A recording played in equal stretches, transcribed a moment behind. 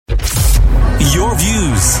Your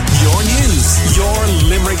views, your news, your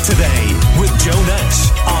Limerick Today with Joe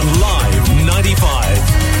Nash on Live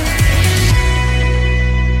 95.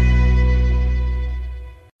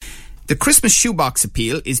 The Christmas shoebox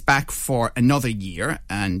appeal is back for another year,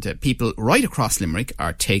 and people right across Limerick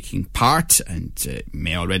are taking part, and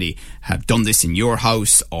may already have done this in your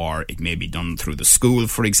house, or it may be done through the school,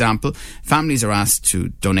 for example. Families are asked to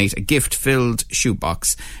donate a gift-filled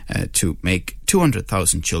shoebox to make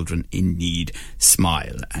 200,000 children in need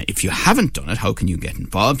smile. If you haven't done it, how can you get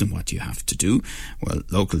involved and what do you have to do? Well,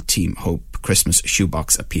 local Team Hope Christmas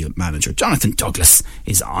shoebox appeal manager Jonathan Douglas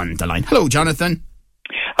is on the line. Hello, Jonathan.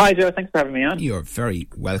 Hi, Joe. Thanks for having me on. You're very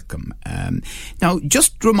welcome. Now,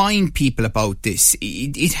 just remind people about this.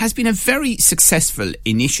 It has been a very successful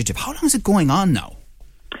initiative. How long is it going on now?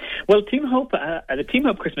 Well, the Team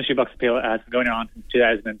Hope Christmas Shoebox Appeal has been going on since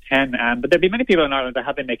 2010, but there have been many people in Ireland that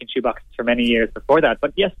have been making shoeboxes for many years before that.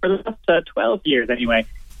 But yes, for the last 12 years anyway,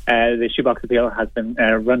 the Shoebox Appeal has been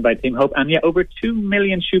run by Team Hope, and over 2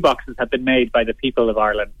 million shoeboxes have been made by the people of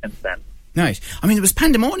Ireland since then. Right. I mean, there was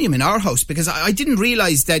pandemonium in our house because I didn't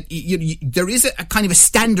realise that there is a kind of a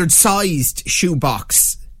standard-sized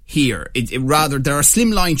shoebox here. Rather, there are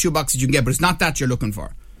slimline shoeboxes you can get, but it's not that you're looking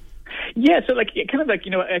for. Yeah, so if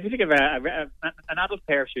you think of an adult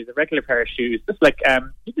pair of shoes, a regular pair of shoes, just like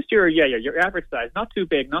just your average size, not too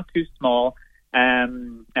big, not too small,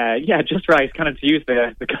 just right, kind of to use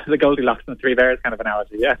the Goldilocks and the Three Bears kind of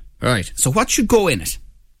analogy, yeah. Right. So what should go in it?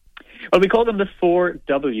 Well, we call them the 4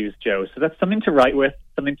 W's, Joe. So that's something to write with,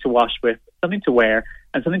 something to wash with, something to wear,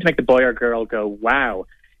 and something to make the boy or girl go, wow.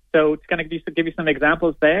 So to kind of give you some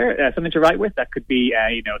examples there, something to write with, that could be,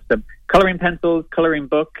 some colouring pencils, colouring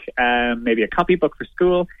book, maybe a copybook for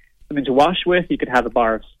school. Something to wash with, you could have a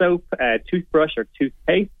bar of soap, a toothbrush or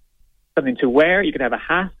toothpaste. Something to wear, you could have a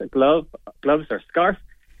hat, a gloves or scarf.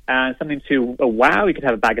 And something to wow, you could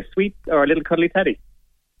have a bag of sweets or a little cuddly teddy.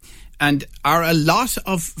 And are a lot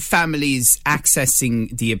of families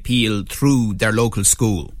accessing the appeal through their local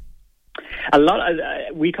school? A lot.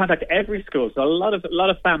 We contact every school, so a lot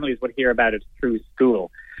of families would hear about it through school.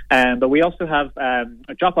 But we also have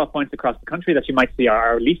drop-off points across the country that you might see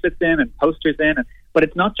our leaflets in and posters in. But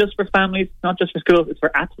it's not just for families, it's not just for schools. It's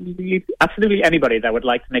for absolutely anybody that would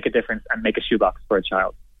like to make a difference and make a shoebox for a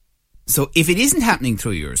child. So, if it isn't happening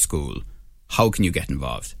through your school, how can you get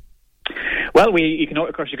involved? Well, you can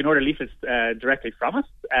order leaflets directly from us,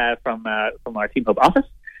 from our Team Hope office,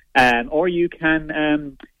 or you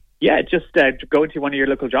can, just go into one of your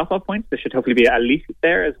local drop-off points. There should hopefully be a leaflet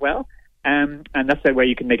there as well, and that's the way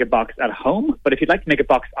you can make a box at home. But if you'd like to make a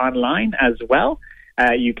box online as well,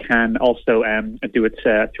 you can also do it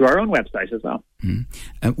through our own website as well.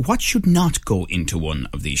 What should not go into one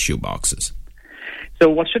of these shoe boxes? So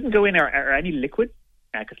what shouldn't go in are any liquids,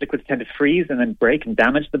 because liquids tend to freeze and then break and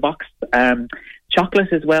damage the box.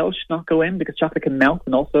 Chocolate as well should not go in because chocolate can melt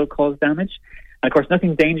and also cause damage. And of course,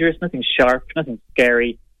 nothing dangerous, nothing sharp, nothing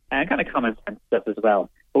scary, and kind of common sense stuff as well.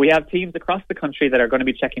 But we have teams across the country that are going to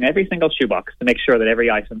be checking every single shoebox to make sure that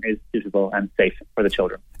every item is suitable and safe for the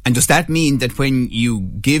children. And does that mean that when you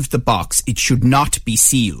give the box, it should not be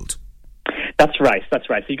sealed? That's right. So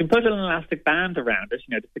you can put an elastic band around it,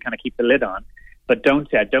 just to kind of keep the lid on. But don't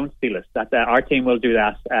seal it. Our team will do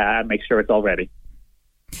that and make sure it's all ready.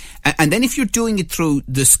 And then if you're doing it through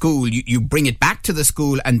the school, you bring it back to the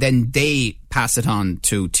school and then they pass it on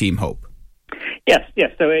to Team Hope. Yes.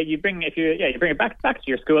 So you bring it back to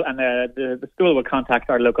your school, and the school will contact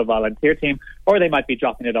our local volunteer team, or they might be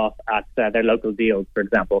dropping it off at their local deals, for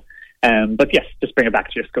example. But yes, just bring it back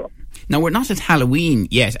to your school. Now, we're not at Halloween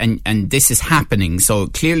yet, and this is happening, so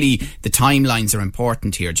clearly the timelines are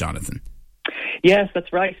important here, Jonathan. Yes,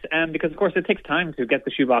 that's right. Because, of course, it takes time to get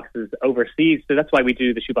the shoeboxes overseas. So that's why we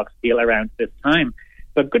do the shoebox appeal around this time.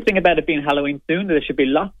 But good thing about it being Halloween soon, there should be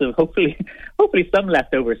lots of, hopefully some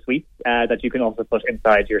leftover sweets that you can also put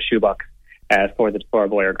inside your shoebox for a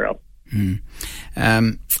boy or girl.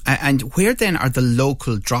 And where then are the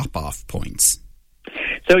local drop-off points?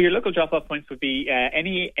 So your local drop-off points would be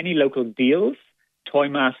any local deals,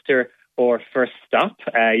 Toymaster or First Stop.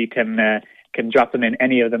 You can drop them in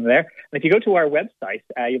any of them there. And if you go to our website,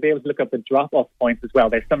 you'll be able to look up the drop-off points as well.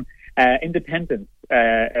 There's some independent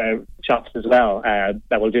shops as well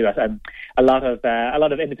that will do that, and a lot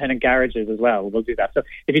of independent garages as well will do that. So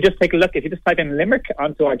if you just take a look, if you just type in Limerick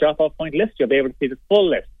onto our drop-off point list, you'll be able to see the full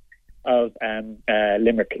list of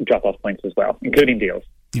Limerick drop-off points as well, including deals.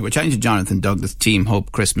 We're chatting to Jonathan Douglas, Team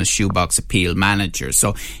Hope Christmas Shoebox Appeal Manager.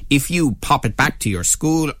 So if you pop it back to your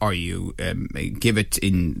school, or you give it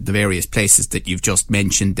in the various places that you've just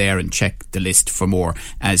mentioned there and check the list for more,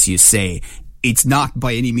 as you say, it's not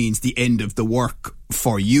by any means the end of the work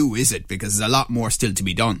for you, is it? Because there's a lot more still to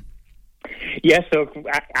be done. Yes, so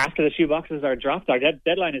after the shoeboxes are dropped, our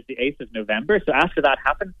deadline is the 8th of November. So after that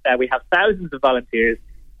happens, we have thousands of volunteers,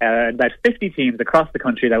 about 50 teams across the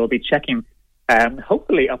country that will be checking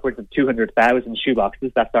hopefully upwards of 200,000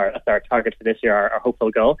 shoeboxes. That's our target for this year, our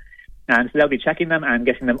hopeful goal. And so they'll be checking them and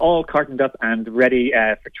getting them all cartoned up and ready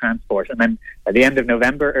for transport. And then at the end of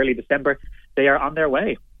November, early December, they are on their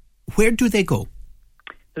way. Where do they go?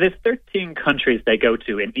 So there's 13 countries they go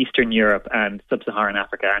to in Eastern Europe and Sub-Saharan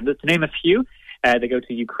Africa. And to name a few, they go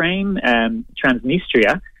to Ukraine,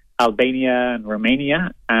 Transnistria, Albania and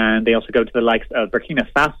Romania. And they also go to the likes of Burkina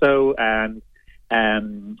Faso, and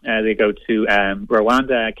they go to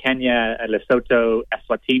Rwanda, Kenya, Lesotho,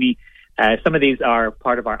 Eswatini. Some of these are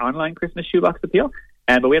part of our online Christmas shoebox appeal.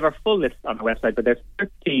 But we have our full list on our website, but there's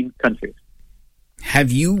 13 countries. Have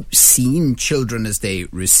you seen children as they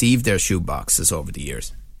receive their shoeboxes over the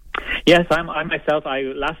years? Yes, I myself.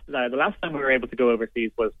 The last time we were able to go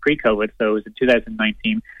overseas was pre-COVID, so it was in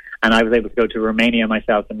 2019, and I was able to go to Romania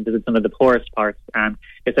myself and visit some of the poorest parts. And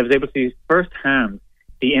yes, I was able to see firsthand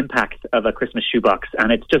the impact of a Christmas shoebox,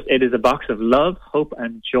 and it is a box of love, hope,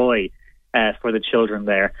 and joy for the children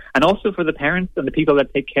there, and also for the parents and the people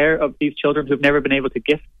that take care of these children who've never been able to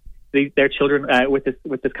gift their children with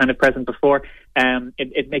this kind of present before.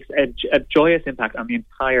 It makes a joyous impact on the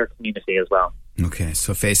entire community as well. Okay,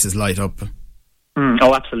 so faces light up.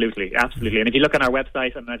 Oh, absolutely. And if you look on our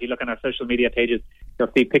website and if you look on our social media pages,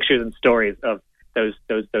 you'll see pictures and stories of those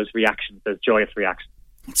reactions, those joyous reactions.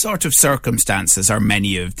 What sort of circumstances are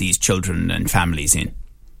many of these children and families in?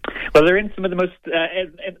 Well, they're in some of the most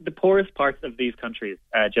the poorest parts of these countries,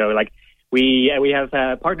 Joe. Like we have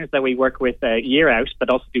partners that we work with year out, but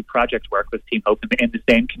also do project work with Team Hope in the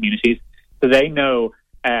same communities, so they know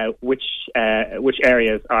which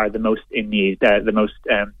areas are the most in need, the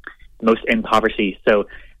most in poverty. So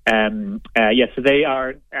so they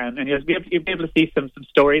are, and you'll be able to see some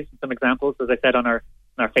stories and some examples, as I said, on our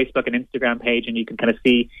Facebook and Instagram page, and you can kind of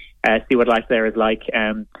see what life there is like.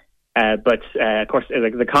 But of course,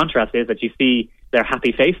 the contrast is that you see their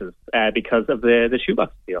happy faces because of the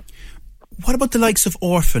shoebox deal. What about the likes of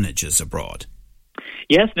orphanages abroad?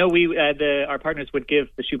 Yes, no, our partners would give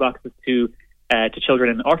the shoeboxes to children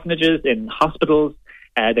in orphanages, in hospitals.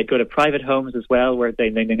 They'd go to private homes as well, where they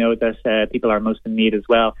know that people are most in need as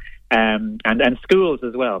well, and schools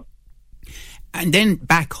as well. And then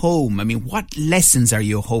back home, I mean, what lessons are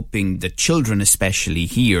you hoping the children, especially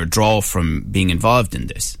here, draw from being involved in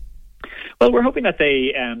this? Well, we're hoping that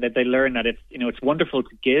they learn that it's wonderful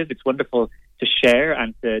to give, it's wonderful to share,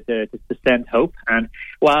 and to send hope. And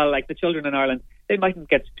while, like, the children in Ireland, they mightn't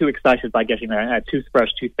get too excited by getting a toothbrush,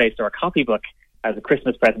 toothpaste, or a copybook as a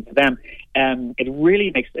Christmas present to them, it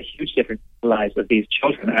really makes a huge difference in the lives of these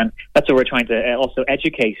children. And that's what we're trying to also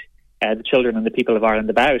educate the children and the people of Ireland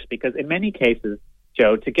about, because in many cases,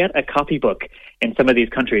 Joe, to get a copybook in some of these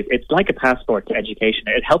countries, it's like a passport to education.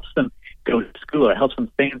 It helps them go to school. It helps them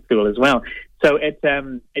stay in school as well. So I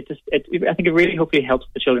think it really hopefully helps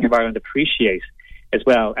the children of Ireland appreciate as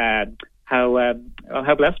well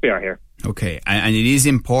how blessed we are here. Okay, and it is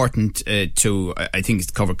important to, I think,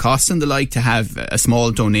 it's cover costs and the like, to have a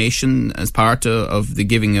small donation as part of the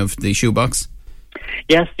giving of the shoebox?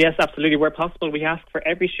 Yes, absolutely. Where possible, we ask for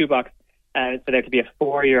every shoebox for there to be a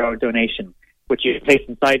 €4 donation, which you place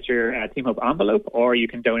inside your Team Hope envelope, or you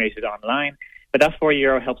can donate it online. But that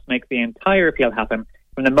 €4 helps make the entire appeal happen.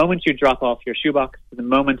 From the moment you drop off your shoebox to the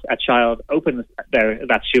moment a child opens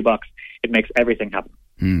that shoebox, it makes everything happen.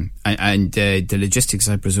 And the logistics,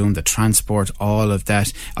 I presume, the transport, all of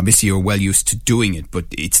that, obviously you're well used to doing it, but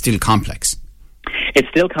it's still complex. It's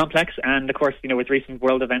still complex, and of course, with recent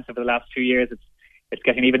world events over the last few years, it's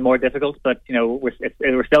getting even more difficult. But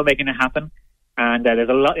we're still making it happen, and there's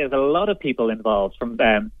a lot of people involved from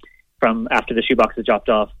after the shoebox is dropped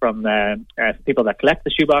off, from people that collect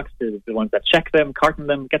the shoebox to the ones that check them, carton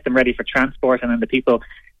them, get them ready for transport, and then the people, of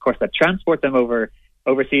course, that transport them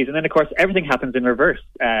overseas. And then, of course, everything happens in reverse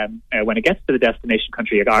when it gets to the destination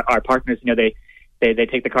country. Our partners, they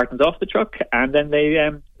take the cartons off the truck, and then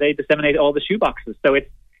they disseminate all the shoeboxes. So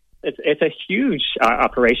it's a huge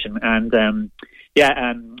operation, and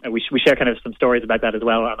we share kind of some stories about that as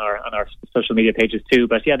well on our social media pages too.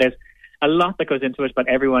 But yeah, there's a lot that goes into it, but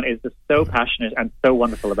everyone is just so passionate and so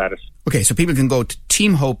wonderful about it. Okay, so people can go to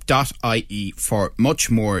teamhope.ie for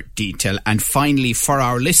much more detail. And finally, for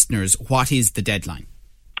our listeners, what is the deadline?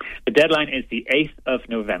 The deadline is the 8th of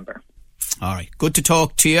November. All right. Good to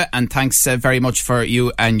talk to you, and thanks very much for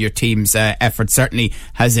you and your team's effort. Certainly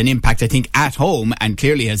has an impact, I think, at home, and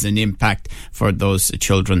clearly has an impact for those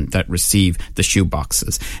children that receive the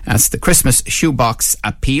shoeboxes. That's the Christmas Shoebox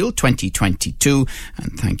Appeal 2022,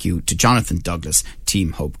 and thank you to Jonathan Douglas,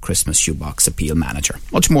 Team Hope Christmas Shoebox Appeal Manager.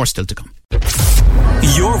 Much more still to come.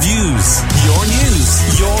 Your views, your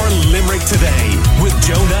news, your Limerick Today with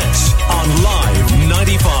Joe Nash on Live